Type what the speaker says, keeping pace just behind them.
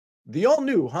The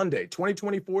all-new Hyundai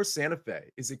 2024 Santa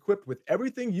Fe is equipped with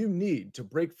everything you need to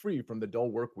break free from the dull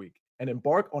work week and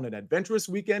embark on an adventurous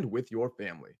weekend with your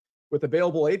family. With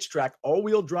available H-Track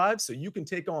all-wheel drive so you can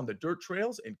take on the dirt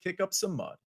trails and kick up some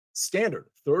mud. Standard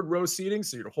third-row seating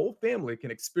so your whole family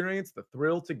can experience the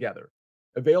thrill together.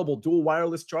 Available dual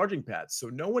wireless charging pads so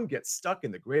no one gets stuck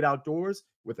in the great outdoors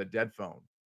with a dead phone.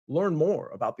 Learn more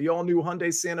about the all-new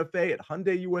Hyundai Santa Fe at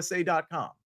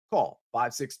HyundaiUSA.com. Call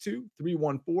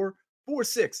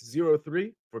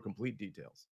 562-314-4603 for complete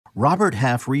details. Robert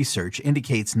Half research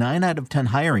indicates 9 out of 10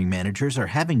 hiring managers are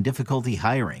having difficulty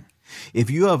hiring. If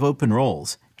you have open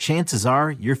roles, chances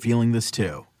are you're feeling this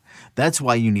too. That's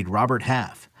why you need Robert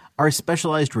Half. Our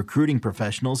specialized recruiting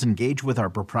professionals engage with our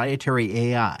proprietary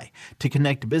AI to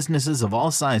connect businesses of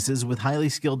all sizes with highly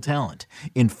skilled talent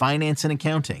in finance and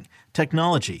accounting,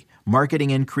 technology,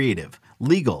 marketing and creative,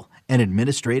 legal, and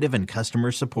administrative and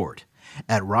customer support.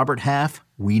 At Robert Half,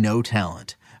 we know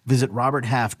talent. Visit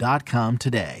roberthalf.com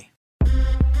today.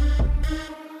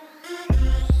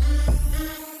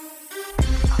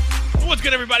 What's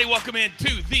good, everybody? Welcome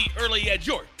into the Early Edge,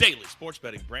 your daily sports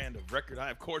betting brand of record. I,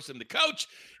 of course, am the coach,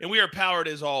 and we are powered,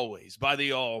 as always, by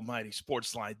the almighty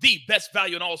Sports Line, the best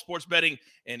value in all sports betting,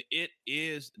 and it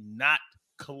is not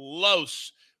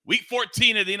close. Week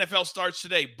 14 of the NFL starts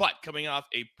today, but coming off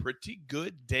a pretty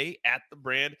good day at the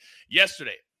brand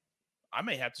yesterday. I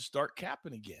may have to start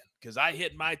capping again because I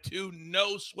hit my 2,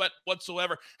 no sweat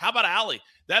whatsoever. How about Allie?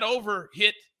 That over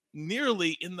hit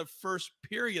nearly in the first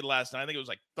period last night. I think it was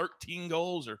like 13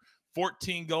 goals or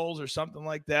 14 goals or something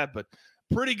like that, but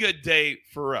pretty good day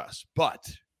for us. But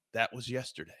that was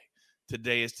yesterday.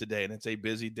 Today is today, and it's a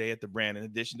busy day at the brand. In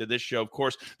addition to this show, of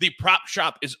course, the Prop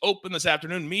Shop is open this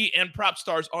afternoon. Me and Prop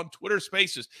Stars on Twitter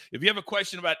Spaces. If you have a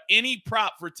question about any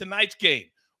prop for tonight's game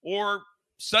or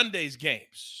Sunday's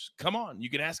games, come on. You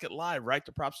can ask it live right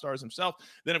to Prop Stars himself.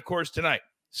 Then, of course, tonight,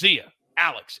 Zia,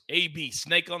 Alex, AB,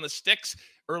 Snake on the Sticks,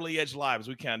 Early Edge Live as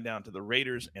we count down to the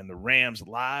Raiders and the Rams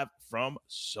live from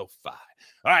SoFi.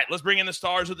 All right, let's bring in the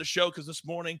stars of the show because this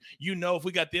morning, you know, if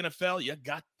we got the NFL, you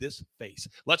got this face.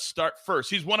 Let's start first.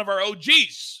 He's one of our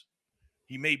OGs.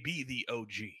 He may be the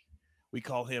OG. We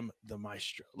call him the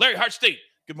Maestro. Larry Hartstein,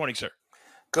 good morning, sir.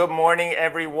 Good morning,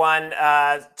 everyone.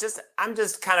 I'm just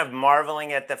kind of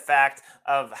marveling at the fact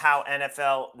of how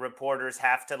NFL reporters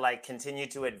have to continue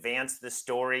to advance the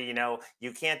story. You know,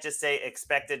 you can't just say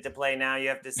expected to play now. You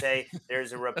have to say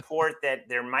there's a report that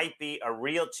there might be a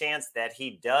real chance that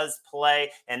he does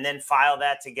play, and then file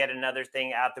that to get another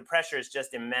thing out. The pressure is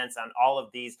just immense on all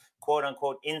of these quote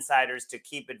unquote insiders to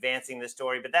keep advancing the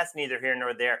story, but that's neither here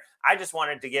nor there. I just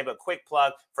wanted to give a quick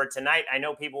plug for tonight. I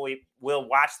know people will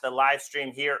watch the live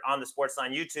stream here on the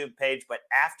Sportsline YouTube page, but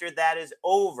after that is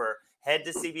over, head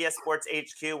to CBS Sports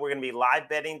HQ. We're going to be live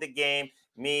betting the game.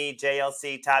 Me,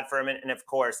 JLC, Todd Furman, and of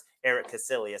course, Eric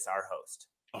Casillas, our host.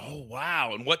 Oh,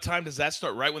 wow. And what time does that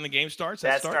start? Right when the game starts?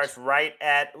 It starts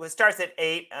at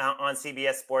 8 on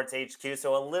CBS Sports HQ.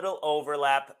 So a little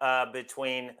overlap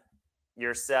between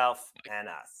yourself and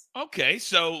us. Okay,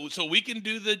 so we can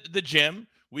do the gym,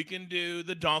 we can do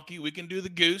the donkey, we can do the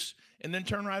goose, and then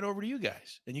turn right over to you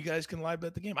guys, and you guys can live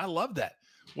bet the game. I love that.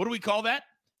 What do we call that?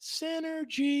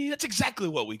 Synergy. That's exactly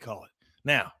what we call it.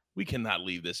 Now, we cannot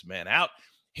leave this man out.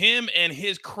 Him and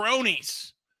his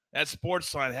cronies at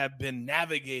Sportsline have been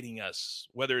navigating us,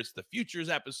 whether it's the Futures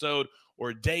episode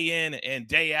or day in and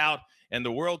day out, and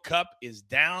the World Cup is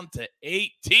down to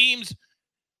 8 teams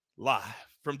live.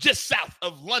 From just south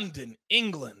of London,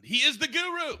 England, he is the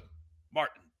guru,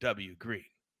 Martin W. Green.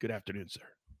 Good afternoon, sir.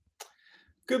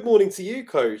 Good morning to you,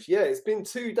 Coach. Yeah, it's been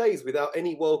 2 days without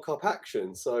any World Cup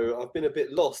action, so I've been a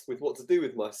bit lost with what to do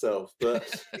with myself.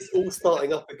 But it's all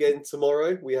starting up again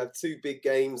tomorrow. We have 2 big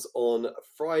games on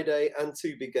Friday and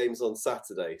 2 big games on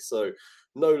Saturday. So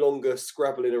no longer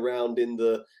scrabbling around in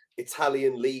the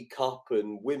Italian League Cup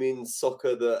and women's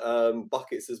soccer that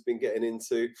Buckets has been getting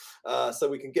into. So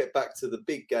we can get back to the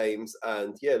big games,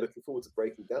 and yeah, looking forward to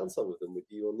breaking down some of them with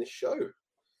you on this show.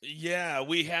 Yeah,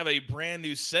 we have a brand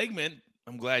new segment.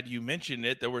 I'm glad you mentioned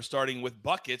it, that we're starting with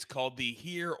Buckets, called the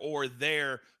Here or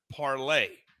There Parlay,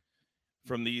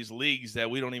 from these leagues that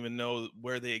we don't even know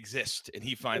where they exist, and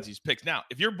he finds these picks. Now,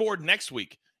 if you're bored next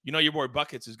week, you know your boy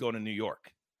Buckets is going to New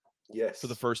York. Yes. For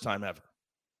the first time ever.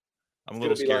 I'm a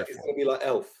little scared. It's going to be like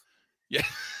Elf. Yeah.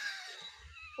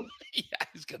 Yeah,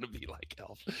 he's going to be like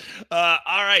Elf.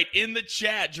 All right. In the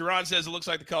chat, Jerron says it looks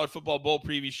like the College Football Bowl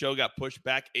preview show got pushed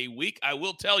back a week. I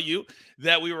will tell you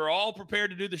that we were all prepared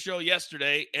to do the show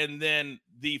yesterday, and then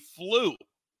the flu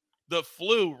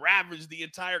ravaged the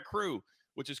entire crew,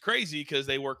 which is crazy because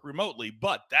they work remotely.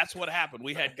 But that's what happened.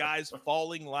 We had guys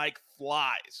falling like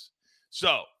flies.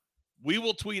 So we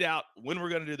will tweet out when we're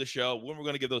going to do the show, when we're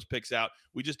going to give those picks out.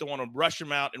 We just don't want to rush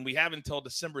them out, and we have until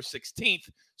December 16th,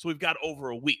 so we've got over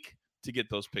a week to get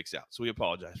those picks out. So we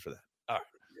apologize for that. All right.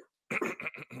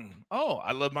 Oh,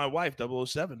 I love my wife,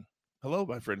 007. Hello,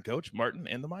 my friend, Coach Martin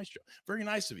and the Maestro. Very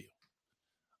nice of you.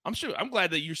 I'm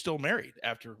glad that you're still married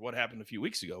after what happened a few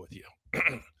weeks ago with you.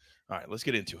 All right, let's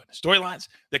get into it. Storylines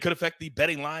that could affect the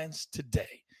betting lines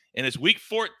today. And it's week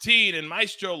 14, and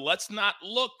Maestro, let's not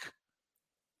look.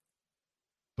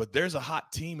 But there's a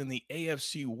hot team in the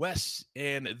AFC West,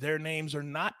 and their names are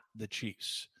not the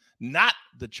Chiefs, not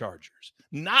the Chargers,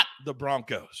 not the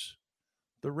Broncos,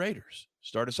 the Raiders.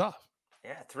 Start us off.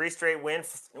 Yeah, 3 straight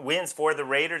wins for the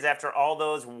Raiders after all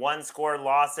those one-score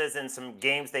losses and some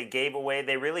games they gave away.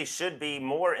 They really should be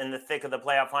more in the thick of the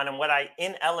playoff hunt. And what I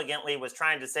inelegantly was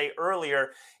trying to say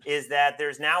earlier is that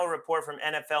there's now a report from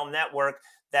NFL Network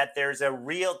that there's a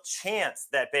real chance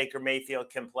that Baker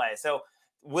Mayfield can play. So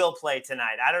will play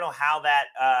tonight. I don't know how that,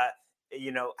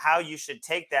 how you should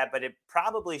take that, but it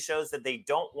probably shows that they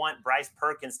don't want Bryce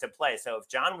Perkins to play. So if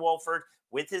John Wolford,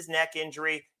 with his neck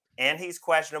injury, and he's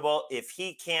questionable, if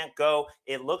he can't go,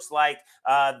 it looks like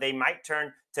they might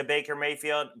turn to Baker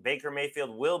Mayfield. Baker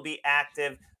Mayfield will be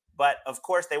active. But, of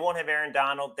course, they won't have Aaron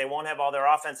Donald. They won't have all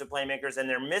their offensive playmakers, and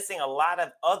they're missing a lot of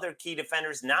other key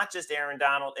defenders, not just Aaron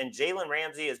Donald. And Jalen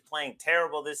Ramsey is playing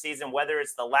terrible this season, whether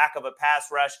it's the lack of a pass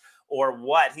rush or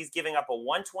what. He's giving up a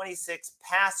 126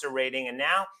 passer rating, and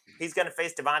now he's going to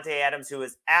face Davante Adams, who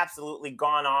has absolutely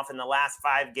gone off in the last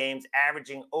 5 games,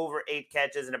 averaging over 8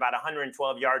 catches and about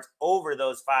 112 yards over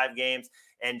those 5 games.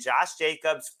 And Josh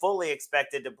Jacobs, fully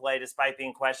expected to play despite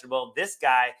being questionable. This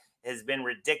guy has been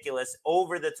ridiculous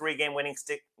over the 3-game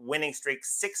winning streak,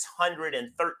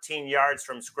 613 yards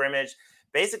from scrimmage.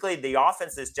 Basically, the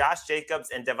offense is Josh Jacobs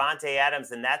and Davante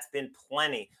Adams, and that's been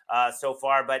plenty so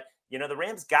far. But, the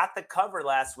Rams got the cover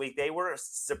last week. They were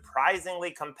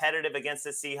surprisingly competitive against the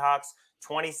Seahawks,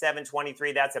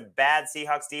 27-23. That's a bad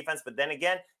Seahawks defense. But then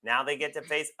again, now they get to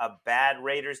face a bad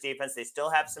Raiders defense. They still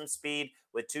have some speed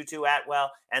with Tutu Atwell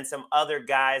and some other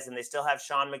guys, and they still have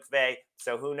Sean McVay.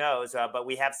 So who knows? But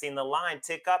we have seen the line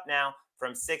tick up now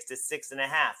from 6 to 6.5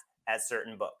 at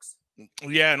certain books.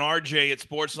 Yeah, and RJ at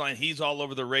Sportsline, he's all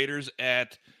over the Raiders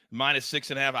at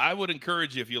 -6.5. I would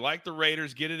encourage you, if you like the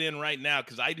Raiders, get it in right now,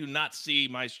 because I do not see,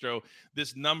 Maestro,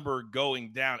 this number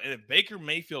going down. And if Baker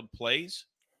Mayfield plays,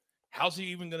 how's he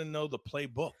even going to know the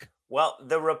playbook? Well,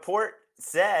 the report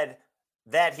said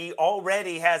that he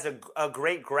already has a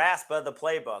great grasp of the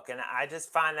playbook, and I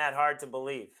just find that hard to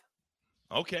believe.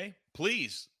 Okay,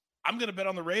 please. I'm going to bet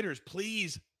on the Raiders.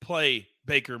 Please play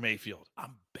Baker Mayfield.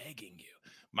 I'm begging you.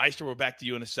 Maestro, we're back to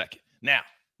you in a second. Now,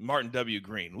 Martin W.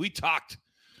 Green, we talked,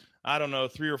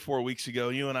 3 or 4 weeks ago.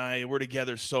 You and I were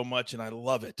together so much, and I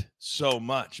love it so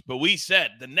much. But we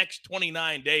said the next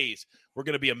 29 days were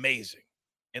going to be amazing,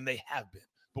 and they have been.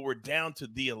 But we're down to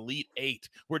the Elite 8.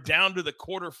 We're down to the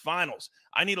quarterfinals.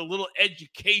 I need a little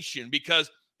education because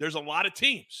there's a lot of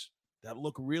teams that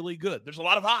look really good. There's a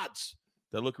lot of odds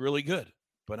that look really good.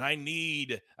 But I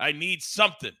need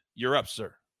something. You're up,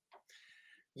 sir.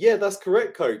 Yeah, that's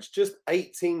correct, Coach. Just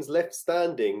 8 teams left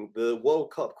standing. The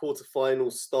World Cup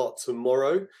quarterfinals start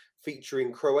tomorrow,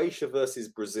 featuring Croatia versus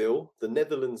Brazil, the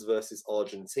Netherlands versus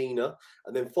Argentina,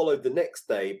 and then followed the next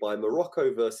day by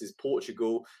Morocco versus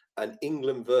Portugal and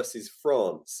England versus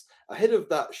France. Ahead of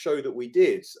that show that we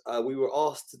did, we were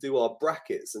asked to do our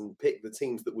brackets and pick the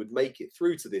teams that would make it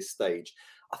through to this stage.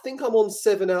 I think I'm on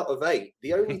 7 out of 8.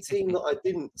 The only team that I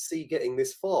didn't see getting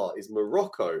this far is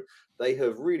Morocco. They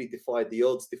have really defied the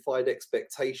odds, defied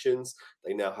expectations.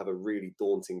 They now have a really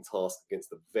daunting task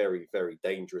against a very, very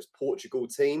dangerous Portugal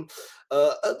team.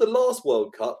 At the last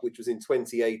World Cup, which was in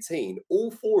 2018,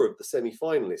 all 4 of the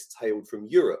semi-finalists hailed from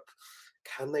Europe.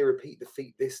 Can they repeat the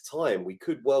feat this time? We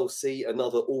could well see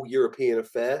another all-European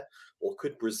affair, or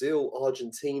could Brazil,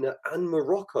 Argentina and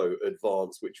Morocco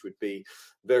advance, which would be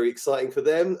very exciting for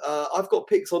them. I've got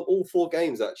picks on all 4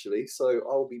 games, actually, so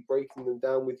I'll be breaking them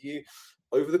down with you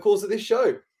over the course of this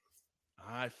show.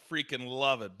 I freaking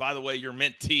love it. By the way, your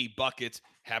mint tea buckets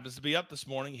happens to be up this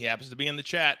morning. He happens to be in the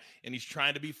chat, and he's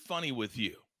trying to be funny with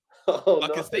you.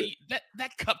 Buckets, no.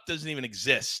 That cup doesn't even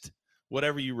exist.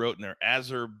 Whatever you wrote in there,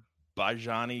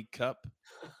 Azerbaijani cup.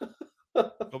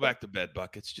 Go back to bed,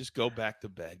 Buckets. Just go back to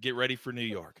bed. Get ready for New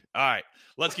York. All right,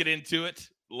 let's get into it.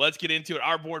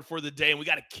 Our board for the day, and we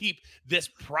got to keep this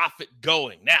profit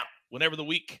going. Now, whenever the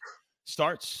week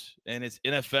starts and it's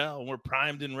NFL and we're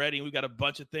primed and ready, and we've got a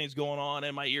bunch of things going on,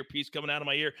 and my earpiece coming out of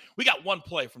my ear, we got one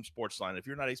play from Sportsline. If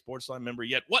you're not a Sportsline member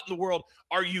yet, what in the world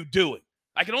are you doing?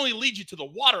 I can only lead you to the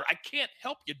water. I can't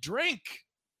help you drink.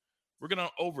 We're going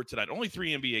to over tonight. Only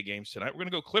 3 NBA games tonight. We're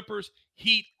going to go Clippers,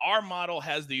 Heat. Our model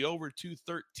has the over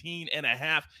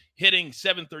 213.5 hitting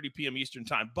 7:30 p.m. Eastern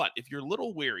time. But if you're a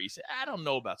little weary, you say, I don't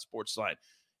know about Sportsline,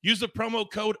 use the promo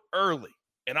code EARLY,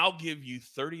 and I'll give you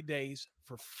 30 days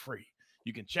for free.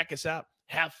 You can check us out,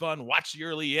 have fun, watch the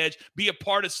Early Edge, be a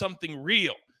part of something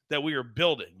real that we are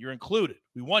building. You're included.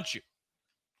 We want you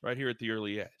right here at the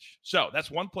Early Edge. So that's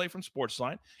one play from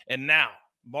Sportsline. And now,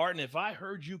 Martin, if I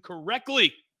heard you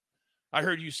correctly, I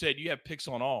heard you said you have picks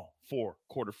on all 4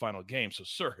 quarterfinal games. So,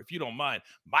 sir, if you don't mind,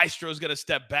 Maestro's going to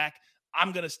step back.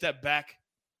 I'm going to step back.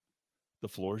 The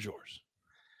floor is yours.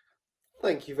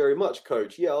 Thank you very much,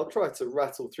 Coach. Yeah, I'll try to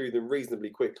rattle through them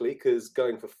reasonably quickly because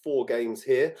going for 4 games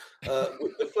here.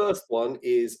 The first one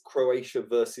is Croatia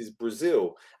versus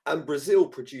Brazil. And Brazil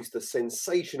produced a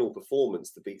sensational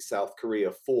performance to beat South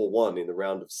Korea 4-1 in the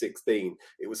round of 16.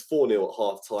 It was 4-0 at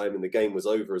half-time and the game was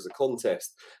over as a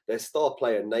contest. Their star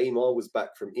player Neymar was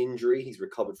back from injury. He's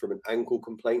recovered from an ankle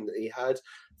complaint that he had.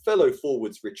 Fellow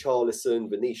forwards Richarlison,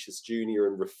 Vinicius Jr.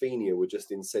 and Rafinha were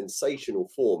just in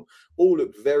sensational form. All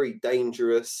looked very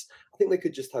dangerous. I think they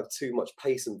could just have too much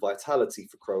pace and vitality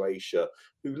for Croatia,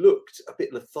 who looked a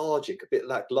bit lethargic, a bit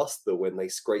lackluster when they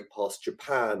scraped past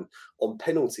Japan on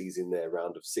penalties in their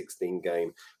round of 16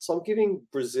 game. So I'm giving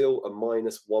Brazil a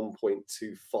minus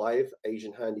 1.25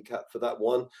 Asian handicap for that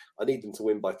one. I need them to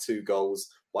win by 2 goals.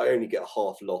 But I only get a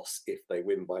half loss if they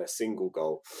win by a single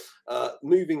goal.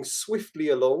 Moving swiftly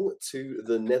along to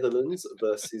the Netherlands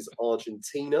versus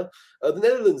Argentina. The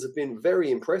Netherlands have been very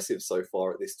impressive so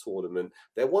far at this tournament.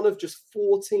 They're one of just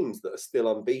 4 teams that are still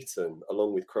unbeaten,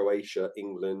 along with Croatia,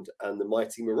 England, and the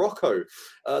mighty Morocco.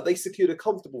 They secured a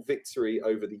comfortable victory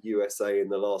over the USA in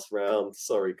the last round.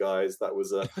 Sorry, guys, that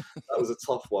was a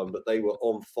tough one, but they were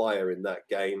on fire in that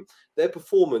game. Their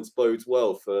performance bodes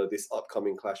well for this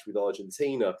upcoming clash with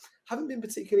Argentina. Haven't been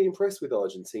particularly impressed with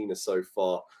Argentina so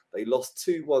far. They lost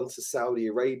 2-1 to Saudi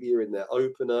Arabia in their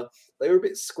opener. They were a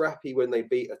bit scrappy when they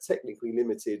beat a technically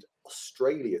limited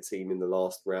Australia team in the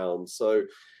last round. So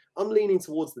I'm leaning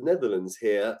towards the Netherlands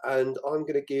here, and I'm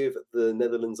going to give the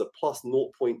Netherlands a plus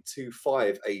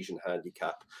 0.25 Asian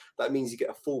handicap. That means you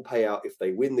get a full payout if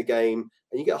they win the game,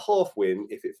 and you get a half win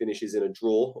if it finishes in a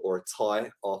draw or a tie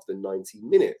after 90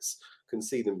 minutes. Can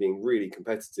see them being really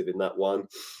competitive in that one.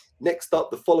 Next up,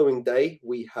 the following day,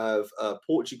 we have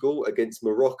Portugal against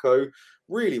Morocco.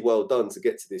 Really well done to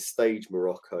get to this stage,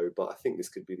 Morocco, but I think this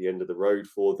could be the end of the road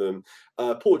for them.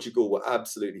 Portugal were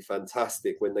absolutely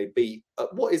fantastic when they beat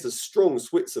what is a strong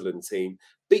Switzerland team,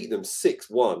 beat them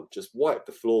 6-1, just wiped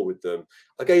the floor with them.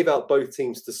 I gave out both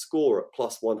teams to score at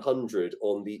plus 100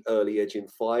 on the Early Edge in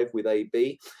 5 with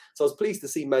AB. So I was pleased to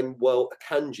see Manuel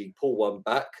Akanji pull one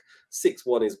back.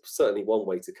 6-1 is certainly one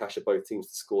way to cash a both teams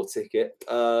to score ticket,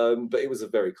 but it was a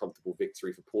very comfortable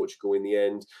victory for Portugal in the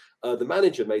end. The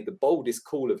manager made the boldest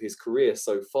call of his career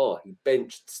so far. He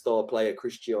benched star player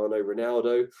Cristiano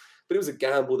Ronaldo, but it was a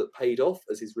gamble that paid off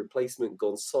as his replacement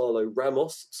Gonzalo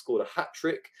Ramos scored a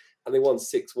hat-trick and they won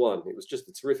 6-1. It was just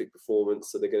a terrific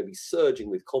performance, so they're going to be surging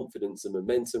with confidence and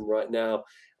momentum right now.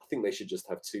 I think they should just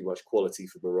have too much quality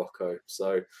for Morocco.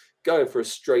 So going for a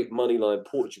straight moneyline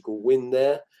Portugal win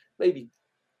there. Maybe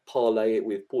parlay it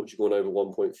with Portugal on over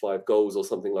 1.5 goals or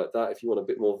something like that. If you want a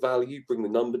bit more value, bring the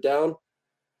number down.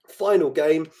 Final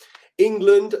game,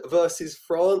 England versus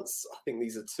France. I think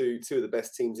these are two of the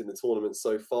best teams in the tournament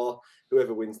so far.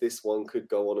 Whoever wins this one could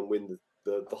go on and win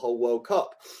the whole World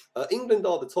Cup. England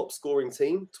are the top scoring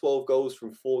team, 12 goals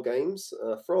from 4 games.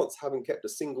 France haven't kept a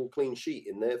single clean sheet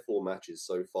in their 4 matches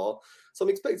so far. So I'm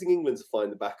expecting England to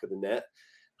find the back of the net.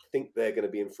 I think they're going to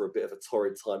be in for a bit of a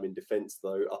torrid time in defence,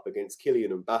 though, up against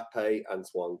Kylian Mbappe,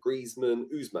 Antoine Griezmann,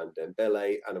 Ousmane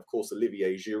Dembele, and, of course,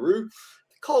 Olivier Giroud.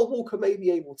 Kyle Walker may be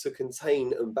able to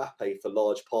contain Mbappe for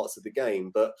large parts of the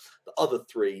game, but the other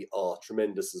 3 are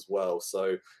tremendous as well.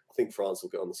 So I think France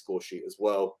will get on the score sheet as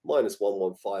well. Minus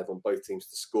 115 on both teams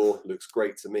to score. Looks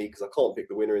great to me because I can't pick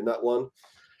the winner in that one.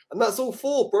 And that's all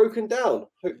 4 broken down.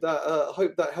 Hope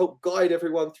that helped guide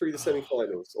everyone through the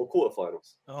semi-finals or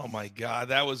quarterfinals. Oh my God,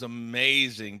 that was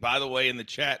amazing. By the way, in the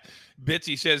chat,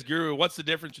 Bitsy says, Guru, what's the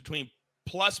difference between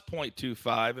plus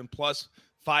 0.25 and plus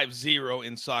 50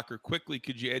 in soccer? Quickly,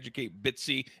 could you educate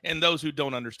Bitsy and those who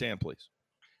don't understand, please?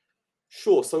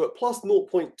 Sure. So at plus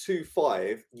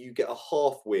 0.25, you get a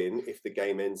half win if the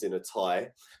game ends in a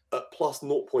tie. At plus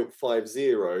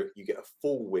 0.50, you get a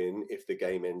full win if the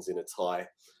game ends in a tie.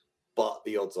 But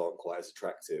the odds aren't quite as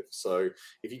attractive. So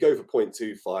if you go for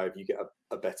 0.25, you get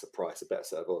a better price, a better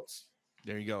set of odds.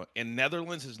 There you go. And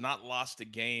Netherlands has not lost a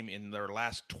game in their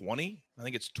last 20. I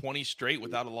think it's 20 straight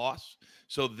without a loss.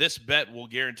 So this bet will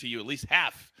guarantee you at least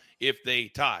half if they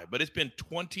tie. But it's been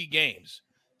 20 games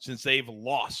since they've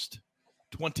lost.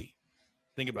 20.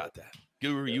 Think about that.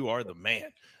 Guru, you are the man.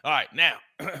 All right, now,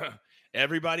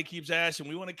 everybody keeps asking,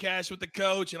 we want to cash with the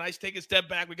coach, and I take a step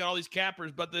back. We got all these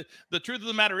cappers, but the truth of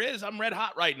the matter is I'm red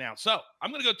hot right now. So I'm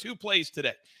going to go 2 plays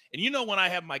today. And you know when I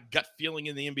have my gut feeling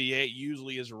in the NBA, it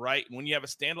usually is right. And when you have a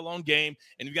standalone game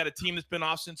and you've got a team that's been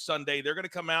off since Sunday, they're going to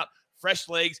come out fresh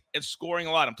legs and scoring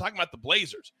a lot. I'm talking about the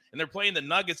Blazers, and they're playing the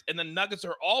Nuggets, and the Nuggets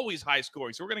are always high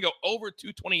scoring. So we're going to go over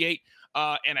 228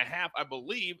 and a half, I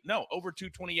believe. No, over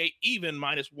 228 even,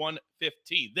 minus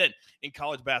 115. Then in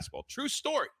college basketball, true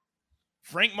story.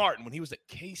 Frank Martin, when he was at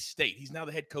K-State, he's now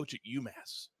the head coach at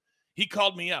UMass. He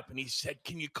called me up and he said,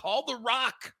 can you call The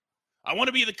Rock? I want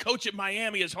to be the coach at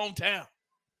Miami, his hometown.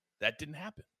 That didn't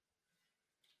happen.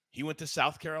 He went to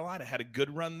South Carolina, had a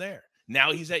good run there.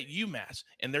 Now he's at UMass,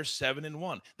 and they're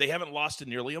 7-1. They haven't lost in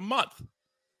nearly a month.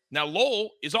 Now,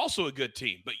 Lowell is also a good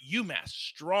team, but UMass,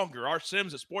 stronger. Our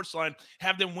Sims at Sportsline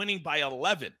have them winning by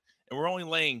 11, and we're only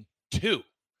laying 2.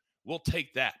 We'll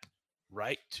take that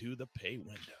right to the pay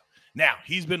window. Now,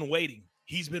 he's been waiting.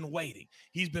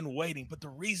 But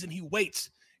the reason he waits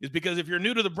is because if you're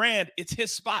new to the brand, it's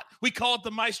his spot. We call it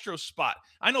the Maestro spot.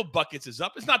 I know Buckets is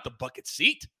up. It's not the Bucket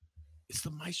seat. It's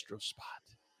the Maestro spot.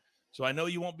 So I know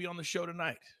you won't be on the show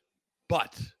tonight,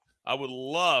 but I would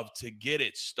love to get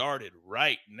it started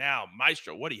right now.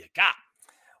 Maestro, what do you got?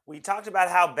 We talked about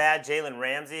how bad Jalen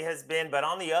Ramsey has been, but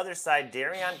on the other side,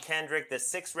 Darion Kendrick, the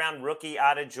 6th-round rookie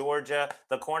out of Georgia,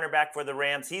 the cornerback for the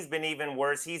Rams, he's been even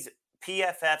worse. He's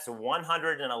PFF's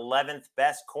 111th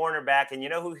best cornerback, and you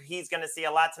know who he's going to see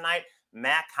a lot tonight?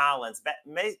 Mack Hollins.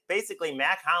 Basically,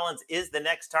 Mack Hollins is the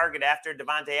next target after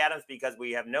Davante Adams because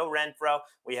we have no Renfro,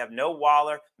 we have no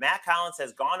Waller. Mack Hollins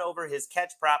has gone over his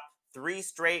catch prop 3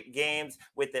 straight games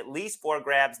with at least 4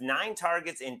 grabs, 9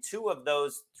 targets in 2 of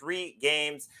those 3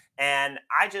 games. And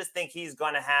I just think he's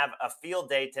going to have a field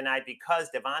day tonight because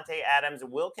Davante Adams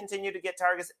will continue to get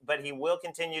targets, but he will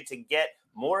continue to get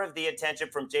more of the attention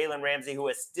from Jalen Ramsey, who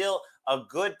is still a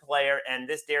good player. And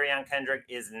this Darion Kendrick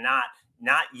is not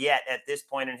yet at this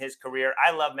point in his career.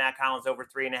 I love Mack Hollins over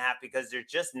 3.5 because there's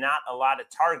just not a lot of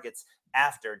targets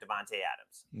after Davante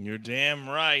Adams. You're damn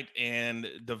right. And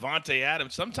Davante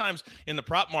Adams, sometimes in the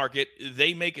prop market,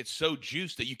 they make it so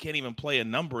juiced that you can't even play a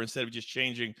number instead of just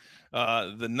changing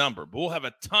the number. But we'll have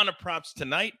a ton of props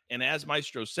tonight. And as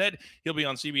Maestro said, he'll be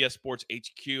on CBS Sports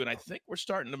HQ. And I think we're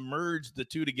starting to merge the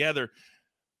two together.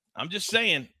 I'm just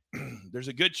saying there's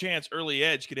a good chance Early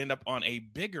Edge could end up on a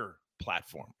bigger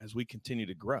platform as we continue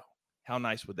to grow. How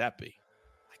nice would that be?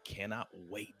 I cannot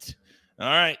wait. All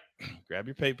right, grab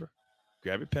your paper,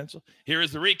 grab your pencil. Here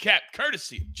is the recap,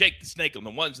 courtesy of Jake the Snake on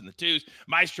the 1s and the 2s.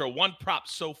 Maestro, 1 prop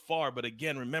so far, but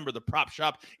again, remember the prop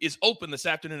shop is open this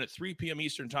afternoon at 3 p.m.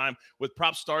 Eastern time with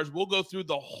Prop Stars. We'll go through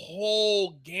the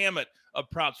whole gamut of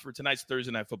props for tonight's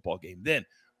Thursday Night Football game. Then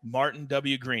Martin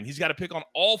W. Green. He's got to pick on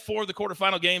all 4 of the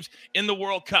quarterfinal games in the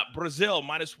World Cup. Brazil,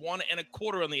 minus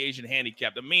 1.25 on the Asian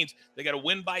handicap. That means they got to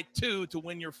win by 2 to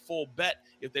win your full bet.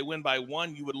 If they win by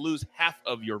 1, you would lose half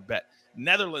of your bet.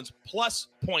 Netherlands, plus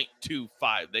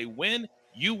 0.25. They win,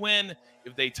 you win.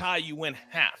 If they tie, you win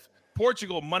half.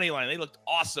 Portugal, money line. They looked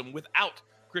awesome without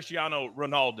Cristiano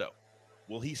Ronaldo.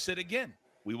 Will he sit again?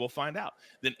 We will find out.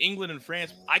 Then England and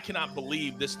France, I cannot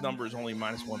believe this number is only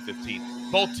minus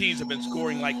 115. Both teams have been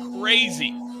scoring like crazy.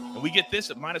 And we get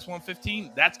this at minus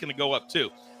 115, that's going to go up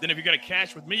too. Then if you're going to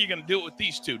cash with me, you're going to do it with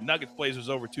these 2. Nuggets Blazers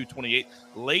over 228.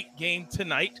 Late game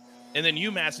tonight. And then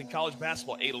UMass in college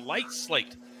basketball, a light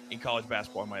slate in college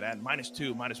basketball, I might add. Minus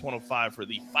 2, minus 105 for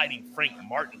the Fighting Frank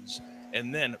Martins.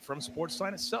 And then from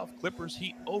Sportsline itself, Clippers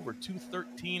Heat over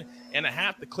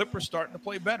 213.5. The Clippers starting to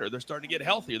play better. They're starting to get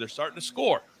healthier. They're starting to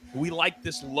score. We like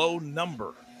this low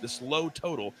number, this low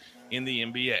total in the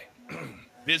NBA.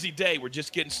 Busy day. We're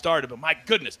just getting started. But my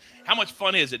goodness, how much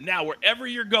fun is it now? Wherever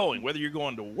you're going, whether you're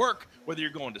going to work, whether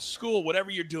you're going to school,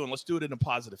 whatever you're doing, let's do it in a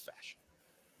positive fashion.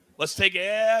 Let's take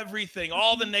everything,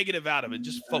 all the negative out of it.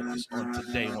 Just focus on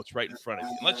today and what's right in front of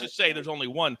you. And let's just say there's only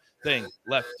one thing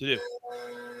left to do.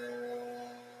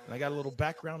 And I got a little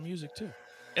background music too.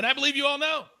 And I believe you all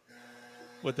know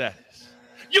what that is.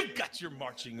 You've got your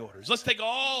marching orders. Let's take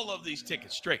all of these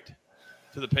tickets straight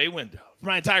to the pay window. For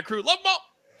my entire crew, love them all.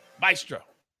 Maestro,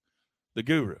 the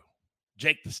Guru,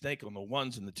 Jake the Snake on the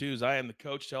 1s and the 2s. I am the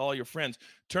coach. Tell all your friends,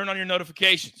 turn on your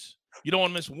notifications. You don't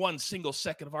want to miss one single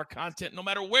second of our content, no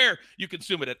matter where you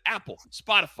consume it, at Apple,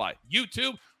 Spotify,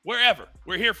 YouTube, wherever.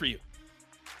 We're here for you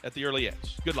at the Early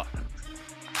Edge. Good luck.